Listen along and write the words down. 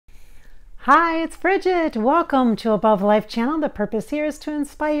Hi, it's Bridget. Welcome to Above Life Channel. The purpose here is to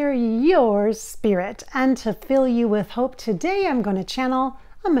inspire your spirit and to fill you with hope. Today I'm going to channel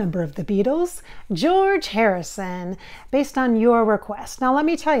a member of the Beatles, George Harrison, based on your request. Now let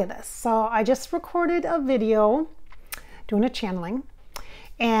me tell you this. So I just recorded a video doing a channeling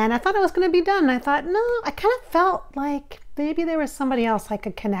and I thought I was going to be done. I thought, no, I kind of felt like maybe there was somebody else I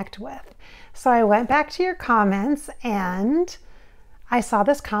could connect with. So I went back to your comments and I saw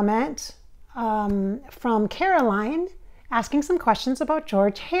this comment from Caroline asking some questions about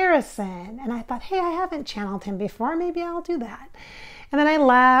George Harrison. And I thought, hey, I haven't channeled him before. Maybe I'll do that. And then I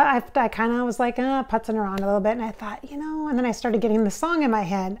laughed. I kind of was like putzing around a little bit. And I thought, and then I started getting the song in my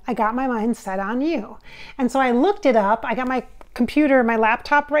head. I got my mind set on you. And so I looked it up. I got my computer, my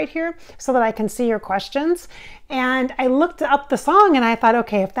laptop right here so that I can see your questions. And I looked up the song and I thought,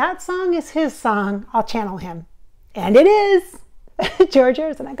 okay, if that song is his song, I'll channel him. And it is. George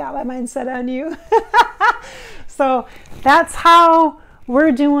Harrison, I got my mind set on you. So that's how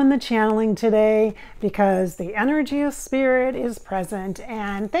we're doing the channeling today, because the energy of spirit is present.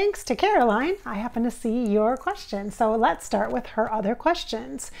 And thanks to Caroline, I happen to see your question. So let's start with her other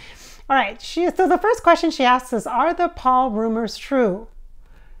questions. All right, so the first question she asks is, are the Paul rumors true?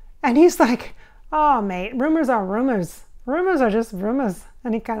 And he's like, oh mate, rumors are rumors. Rumors are just rumors.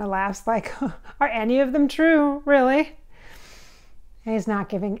 And he kind of laughs like, are any of them true, really? And he's not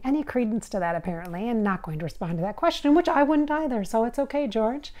giving any credence to that apparently, and not going to respond to that question, which I wouldn't either. So it's okay,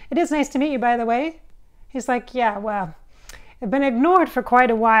 George. It is nice to meet you, by the way. He's like, yeah, well, I've been ignored for quite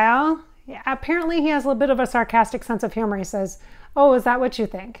a while. Yeah, apparently he has a little bit of a sarcastic sense of humor. He says, oh, is that what you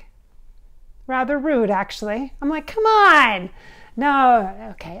think? Rather rude, actually. I'm like, come on.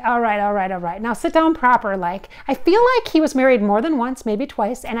 No, okay, all right. Now sit down proper. Like, I feel like he was married more than once, maybe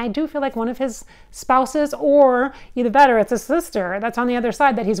twice, and I do feel like one of his spouses, or either better, it's a sister that's on the other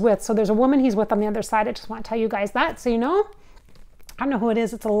side that he's with. So there's a woman he's with on the other side. I just want to tell you guys that, so you know. I don't know who it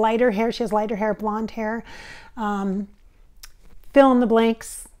is. It's a lighter hair. She has lighter hair, blonde hair. Fill in the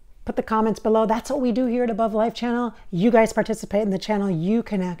blanks. Put the comments below. That's what we do here at Above Life Channel. You guys participate in the channel. You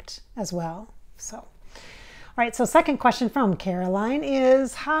connect as well. So. All right, so second question from Caroline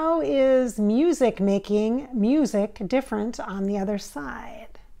is, how is making music different on the other side?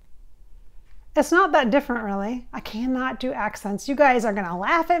 It's not that different, really. I cannot do accents. You guys are going to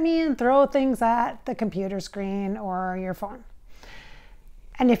laugh at me and throw things at the computer screen or your phone.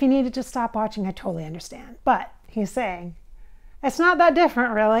 And if you needed to stop watching, I totally understand. But he's saying, it's not that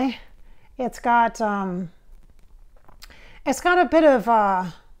different, really. It's got a bit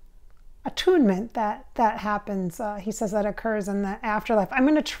of attunement that happens. He says that occurs in the afterlife. I'm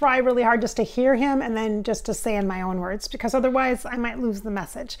going to try really hard just to hear him and then just to say in my own words, because otherwise I might lose the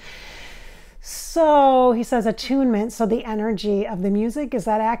message. So he says attunement, so the energy of the music, is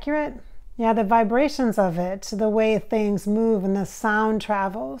that accurate? Yeah, the vibrations of it, the way things move and the sound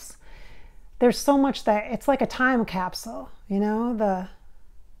travels. There's so much that it's like a time capsule, the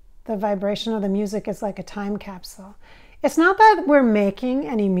vibration of the music is like a time capsule. It's not that we're making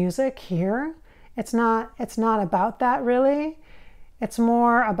any music here. It's not about that, really. It's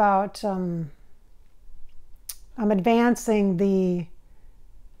more about advancing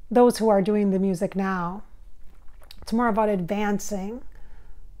those who are doing the music now. It's more about advancing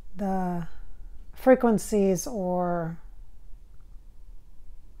the frequencies, or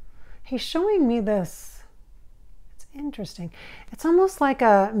he's showing me this. It's interesting. It's almost like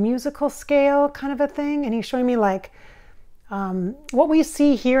a musical scale kind of a thing, and he's showing me like what we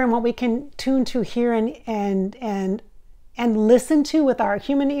see here and what we can tune to here and listen to with our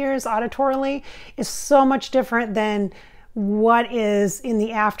human ears auditorily is so much different than what is in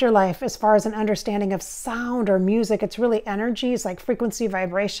the afterlife as far as an understanding of sound or music. It's really energy. It's like frequency,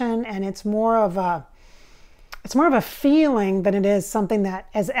 vibration, and it's more of a feeling than it is something that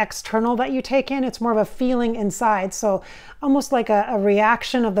is external that you take in. It's more of a feeling inside. So almost like a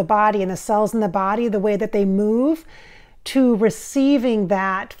reaction of the body and the cells in the body, the way that they move to receiving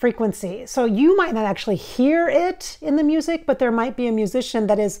that frequency. So you might not actually hear it in the music, but there might be a musician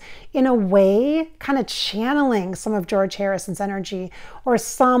that is in a way kind of channeling some of George Harrison's energy, or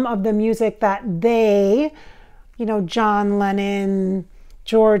some of the music that they, John Lennon,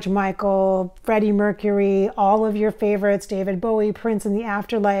 George Michael, Freddie Mercury, all of your favorites, David Bowie, Prince in the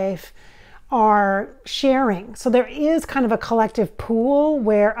afterlife, are sharing. So there is kind of a collective pool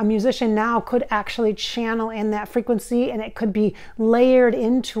where a musician now could actually channel in that frequency, and it could be layered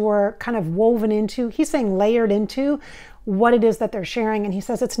into, or kind of woven into, he's saying layered into, what it is that they're sharing. And he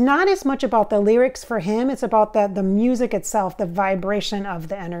says it's not as much about the lyrics for him, it's about the music itself, the vibration of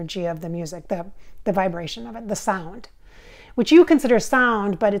the energy of the music, the vibration of it, the sound. which you consider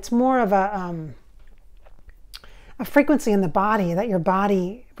sound, but it's more of a frequency in the body that your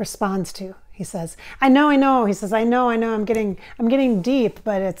body responds to. He says, I know. He says, I know. I'm getting deep,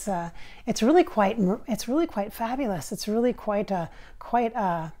 but it's really quite fabulous. It's really quite a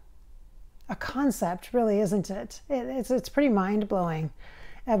concept, really, isn't it? It's pretty mind blowing.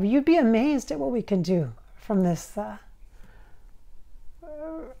 You'd be amazed at what we can do from this.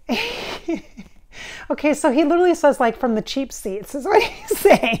 Okay, so he literally says, like, from the cheap seats is what he's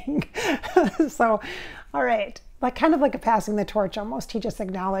saying. So, all right, like kind of like a passing the torch almost. He just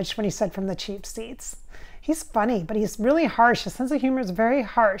acknowledged when he said from the cheap seats. He's funny, but he's really harsh. His sense of humor is very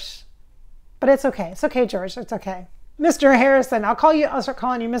harsh, but it's okay. It's okay, George. It's okay. Mr. Harrison, I'll start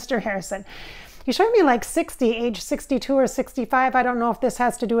calling you Mr. Harrison. He showed me like 60, age 62 or 65. I don't know if this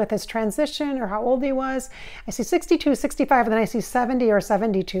has to do with his transition or how old he was. I see 62, 65, and then I see 70 or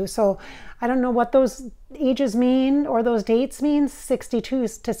 72. So I don't know what those ages mean or those dates mean,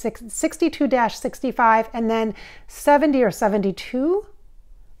 62-65, and then 70 or 72.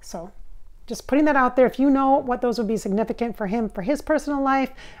 So just putting that out there. If you know what those would be significant for him, for his personal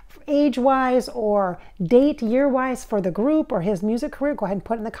life, age-wise or date year-wise for the group or his music career, go ahead and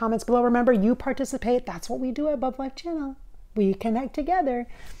put it in the comments below. Remember, you participate. That's what we do at Above Life Channel. We connect together.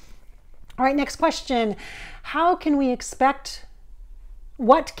 All right, next question. What can we expect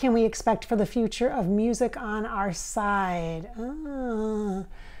for the future of music on our side?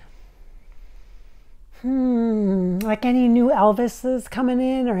 Like any new Elvises coming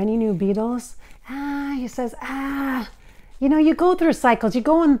in or any new Beatles? He says, you know, you go through cycles. You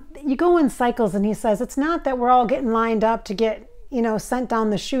go in cycles, and he says it's not that we're all getting lined up to get, you know, sent down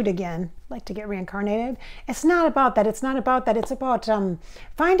the chute again, like to get reincarnated. It's not about that. It's not about that. It's about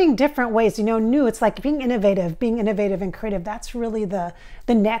finding different ways, you know, new. It's like being innovative and creative. That's really the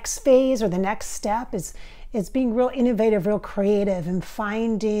next phase or the next step is being real innovative, real creative, and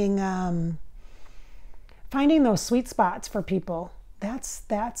finding those sweet spots for people.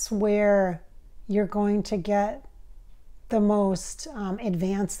 That's where you're going to get the most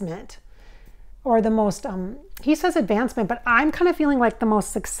advancement, or the most, he says advancement, but I'm kind of feeling like the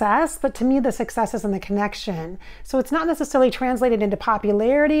most success, but to me the success is in the connection. So it's not necessarily translated into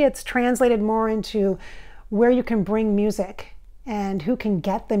popularity, it's translated more into where you can bring music and who can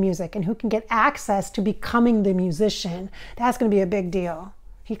get the music and who can get access to becoming the musician. That's going to be a big deal.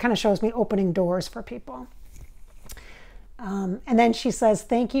 He kind of shows me opening doors for people. And then she says,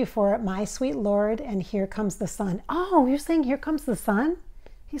 thank you for it, my sweet Lord, and here comes the sun. Oh, you're saying here comes the sun?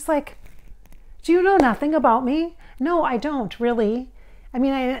 He's like, do you know nothing about me? No, I don't really. I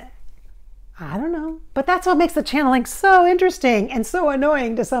mean, I don't know. But that's what makes the channeling so interesting and so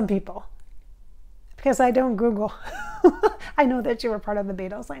annoying to some people. Because I don't Google. I know that you were part of the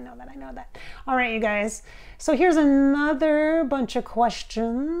Beatles. I know that. All right, you guys. So here's another bunch of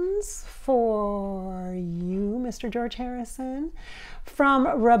questions for you, Mr. George Harrison. From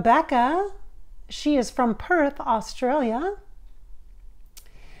Rebecca. She is from Perth, Australia.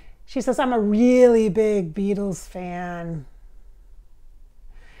 She says, I'm a really big Beatles fan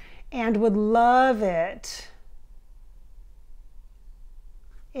and would love it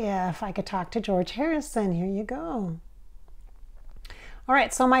if I could talk to George Harrison. Here you go. All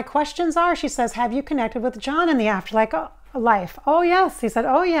right, so my questions are, she says, have you connected with John in the afterlife? Oh, yes. He said,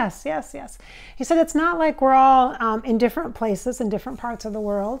 oh, yes. He said, it's not like we're all in different places, in different parts of the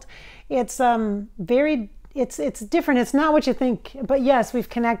world. It's it's different. It's not what you think, but yes, we've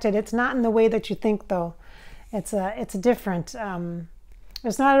connected. It's not in the way that you think, though. It's different.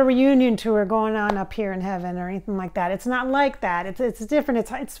 There's not a reunion tour going on up here in heaven or anything like that. It's not like that. It's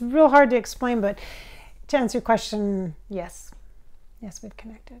different. It's real hard to explain, but to answer your question, yes. Yes, we've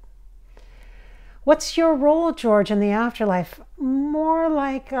connected. What's your role, George, in the afterlife? More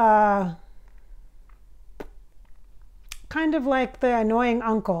like, kind of like the annoying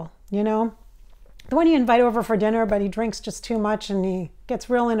uncle, you know? The one you invite over for dinner, but he drinks just too much and he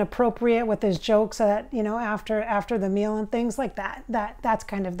gets real inappropriate with his jokes at, you know, after the meal and things like that. That's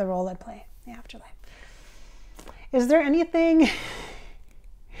kind of the role I play in the afterlife. Is there anything...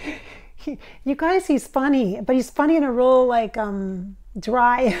 You guys, he's funny, but he's funny in a real, like,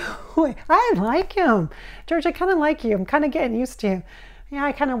 dry way. I like him. George, I kind of like you. I'm kind of getting used to you. Yeah,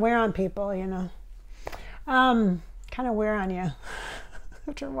 I kind of wear on people, you know. Kind of wear on you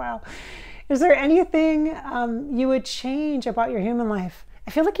after a while. Is there anything you would change about your human life?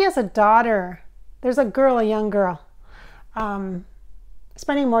 I feel like he has a daughter. There's a girl, a young girl.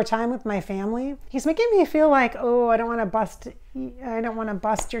 Spending more time with my family. He's making me feel like, oh, I don't want to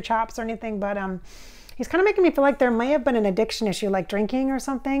bust your chops or anything, but he's kind of making me feel like there may have been an addiction issue, like drinking or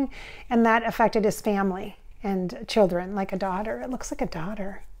something, and that affected his family. and children, like a daughter. It looks like a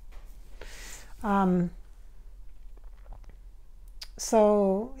daughter.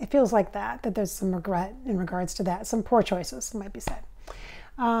 So it feels like that there's some regret in regards to that. Some poor choices, might be said.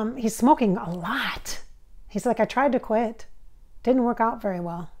 He's smoking a lot. He's like, I tried to quit. Didn't work out very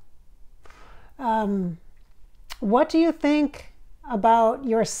well. What do you think about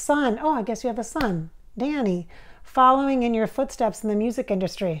your son? Oh, I guess you have a son, Danny, following in your footsteps in the music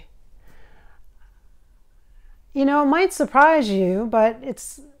industry. You know, it might surprise you, but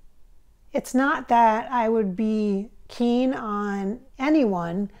it's not that I would be keen on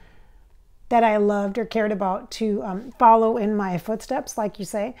anyone that I loved or cared about to follow in my footsteps, like you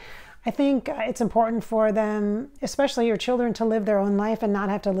say. I think it's important for them, especially your children, to live their own life and not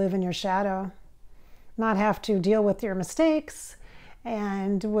have to live in your shadow, not have to deal with your mistakes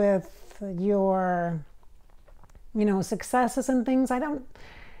and with your, you know, successes and things. I don't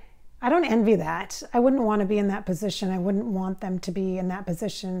envy that. I wouldn't want to be in that position. I wouldn't want them to be in that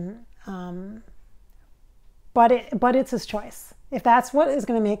position. But it's his choice. If that's what is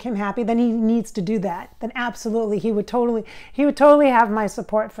going to make him happy, then he needs to do that. Then absolutely, he would totally have my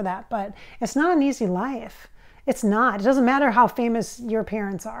support for that. But it's not an easy life. It's not. It doesn't matter how famous your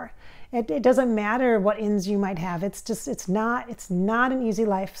parents are. It doesn't matter what ends you might have. It's not an easy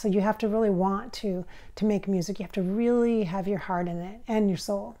life. So you have to really want to make music. You have to really have your heart in it and your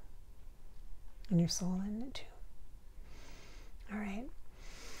soul. And your soul in it too. All right.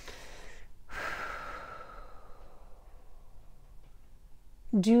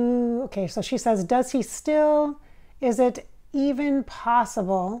 Okay, so she says, does he still, is it even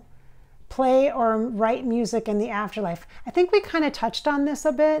possible, play or write music in the afterlife? I think we kind of touched on this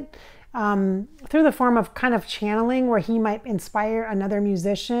a bit through the form of kind of channeling, where he might inspire another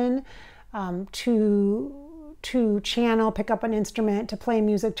musician to channel, pick up an instrument, to play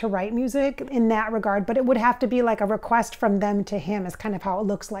music, to write music in that regard. But it would have to be like a request from them to him, is kind of how it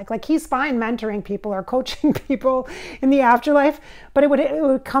looks like. Like, he's fine mentoring people or coaching people in the afterlife, but it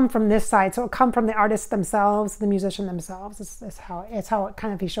would come from this side. So it would come from the artists themselves, the musician themselves. It's how it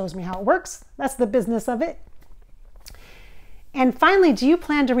kind of, he shows me how it works. That's the business of it. And finally, do you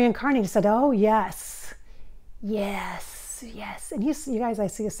plan to reincarnate? He said, oh, yes. Yes, yes. And you guys, I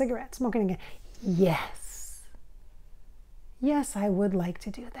see a cigarette smoking again. Yes. Yes, I would like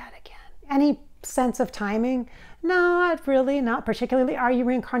to do that again. Any sense of timing? No, not really, not particularly. Are you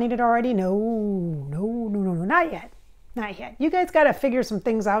reincarnated already? No, not yet. Not yet. You guys got to figure some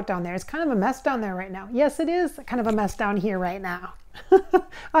things out down there. It's kind of a mess down there right now. Yes, it is kind of a mess down here right now.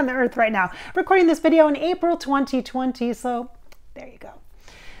 On the earth right now. Recording this video in April 2020, so there you go.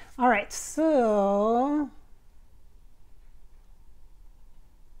 All right, so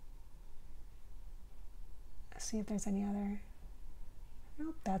let's see if there's any other.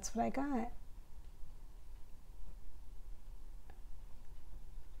 Nope, that's what I got.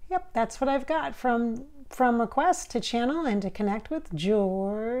 Yep, that's what I've got from request to channel and to connect with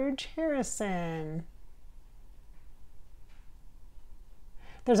George Harrison.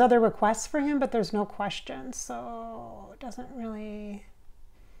 There's other requests for him, but there's no questions, so it doesn't really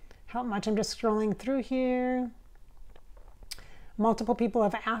help much. I'm just scrolling through here. Multiple people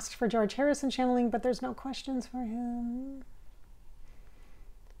have asked for George Harrison channeling, but there's no questions for him.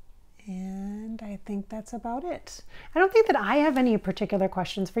 And I think that's about it. I don't think that I have any particular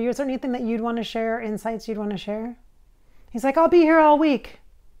questions for you. Is there anything that you'd want to share, insights you'd want to share? He's like, I'll be here all week.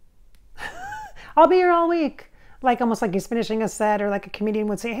 I'll be here all week. Like, almost like he's finishing a set, or like a comedian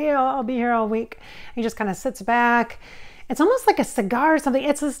would say, hey, I'll be here all week. And he just kind of sits back. It's almost like a cigar or something.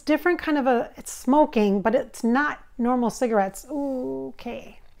 It's this different kind of it's smoking, but it's not normal cigarettes. Ooh,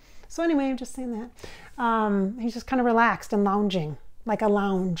 okay. So anyway, I'm just saying that. He's just kind of relaxed and lounging, like a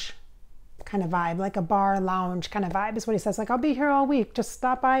lounge kind of vibe, like a bar lounge kind of vibe is what he says. Like, I'll be here all week. Just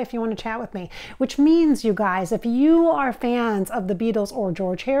stop by if you want to chat with me. Which means, you guys, if you are fans of the Beatles or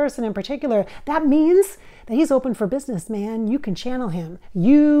George Harrison in particular, that means that he's open for business, man. You can channel him.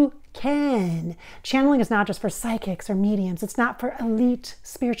 You can. Channeling is not just for psychics or mediums. It's not for elite,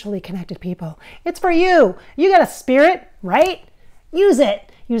 spiritually connected people. It's for you. You got a spirit, right? Use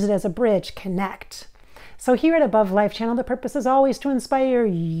it. Use it as a bridge. Connect. So here at Above Life Channel, the purpose is always to inspire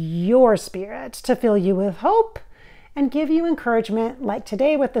your spirit, to fill you with hope and give you encouragement, like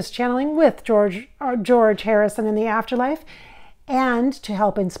today with this channeling with George Harrison in the afterlife, and to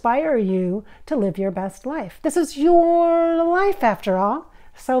help inspire you to live your best life. This is your life after all,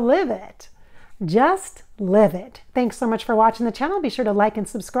 so live it. Just live it. Thanks so much for watching the channel. Be sure to like and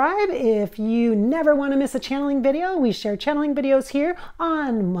subscribe if you never want to miss a channeling video. We share channeling videos here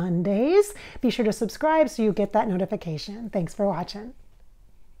on Mondays. Be sure to subscribe so you get that notification. Thanks for watching.